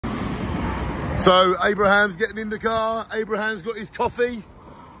So Abraham's getting in the car, Abraham's got his coffee,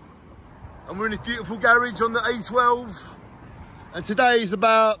 and we're in this beautiful garage on the A12. And today is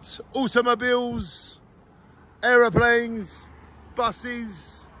about automobiles, aeroplanes,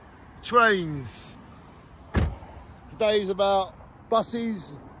 buses, trains. Today is about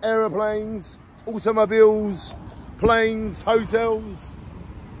buses, aeroplanes, automobiles, planes, hotels.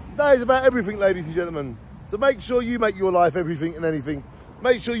 Today is about everything, ladies and gentlemen. So make sure you make your life everything and anything.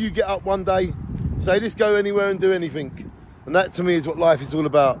 Make sure you get up one day, say, let's go anywhere and do anything. And that to me is what life is all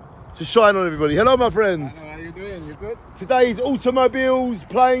about. So shine on, everybody. Hello, my friends. How are you doing? You good? Today's automobiles,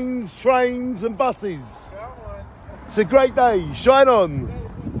 planes, trains and buses. It's a great day. Shine on.